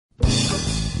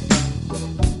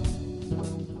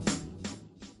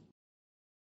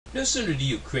No sooner do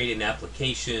you create an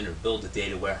application or build a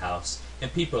data warehouse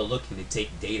and people are looking to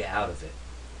take data out of it.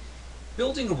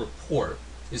 Building a report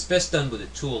is best done with a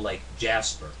tool like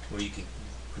Jasper, where you can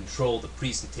control the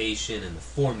presentation and the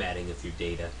formatting of your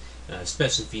data,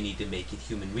 especially if you need to make it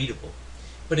human readable.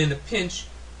 But in a pinch,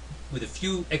 with a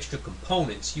few extra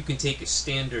components, you can take a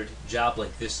standard job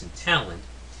like this in Talend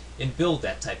and build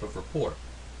that type of report.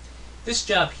 This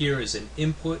job here is an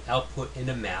input, output, and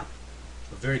a map,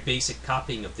 a very basic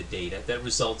copying of the data that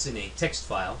results in a text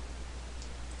file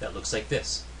that looks like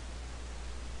this.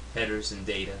 Headers and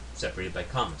data separated by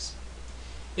commas.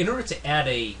 In order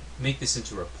to make this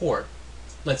into a report,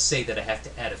 let's say that I have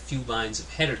to add a few lines of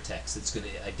header text that's going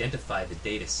to identify the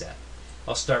data set.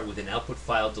 I'll start with an output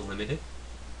file delimited,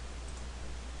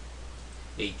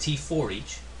 a T for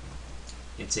each,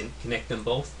 and to connect them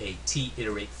both, a T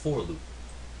iterate for loop.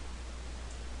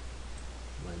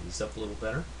 Line these up a little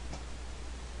better.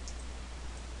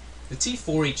 The T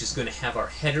for each is going to have our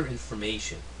header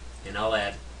information, and I'll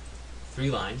add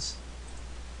 3 lines.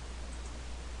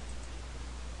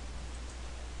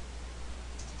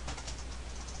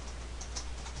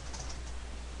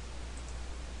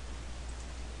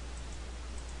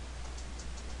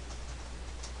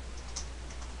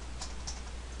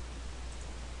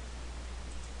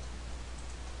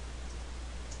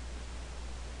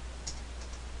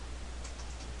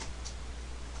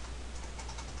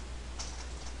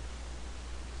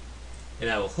 And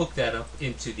I will hook that up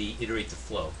into the iterate to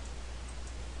flow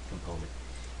component.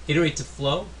 Iterate to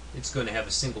flow, it's going to have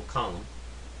a single column.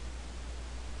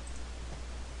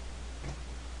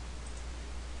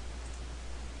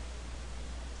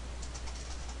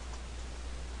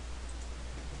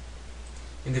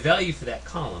 And the value for that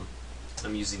column,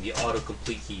 I'm using the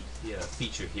autocomplete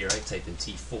feature here. I type in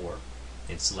T4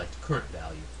 and select current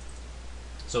value.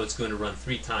 So it's going to run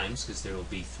 3 times because there will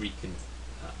be 3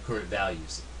 current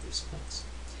values at this point.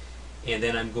 And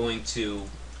then I'm going to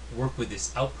work with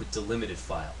this output delimited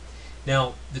file.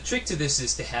 Now, the trick to this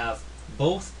is to have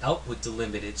both output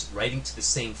delimiteds writing to the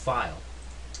same file.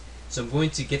 So I'm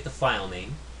going to get the file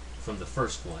name from the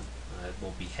first one. It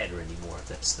won't be header anymore.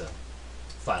 That's the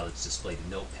file that's displayed in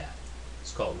Notepad.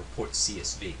 It's called report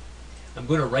CSV. I'm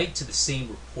going to write to the same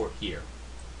report here.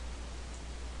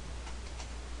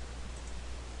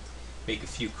 Make a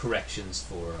few corrections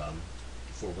for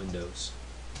Windows.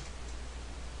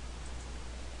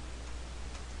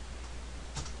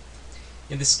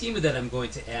 And the schema that I'm going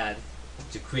to add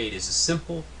to create is a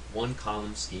simple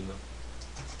 1-column schema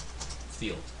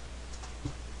field.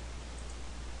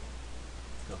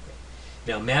 Okay.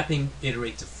 Now mapping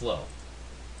iterate to flow.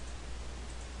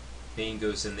 Main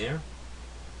goes in there,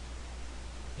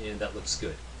 and that looks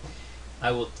good.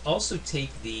 I will also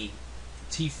take the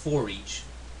T for each,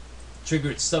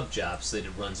 trigger its subjob so that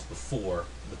it runs before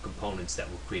the components that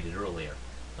were created earlier.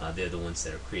 They're the ones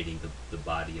that are creating the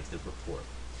body of the report.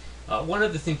 One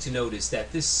other thing to note is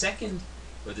that this second,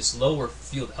 or this lower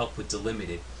field output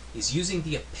delimited, is using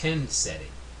the append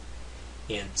setting,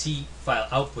 and T file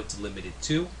output delimited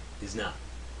 2 is not.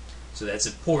 So that's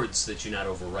important so that you're not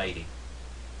overwriting.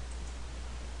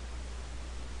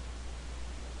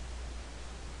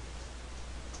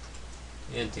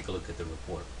 And take a look at the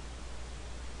report.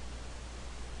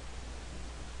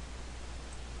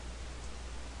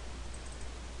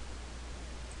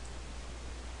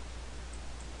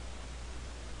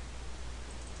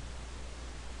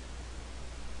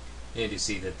 And you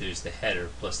see that there's the header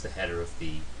plus the header of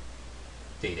the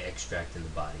data extract in the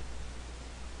body.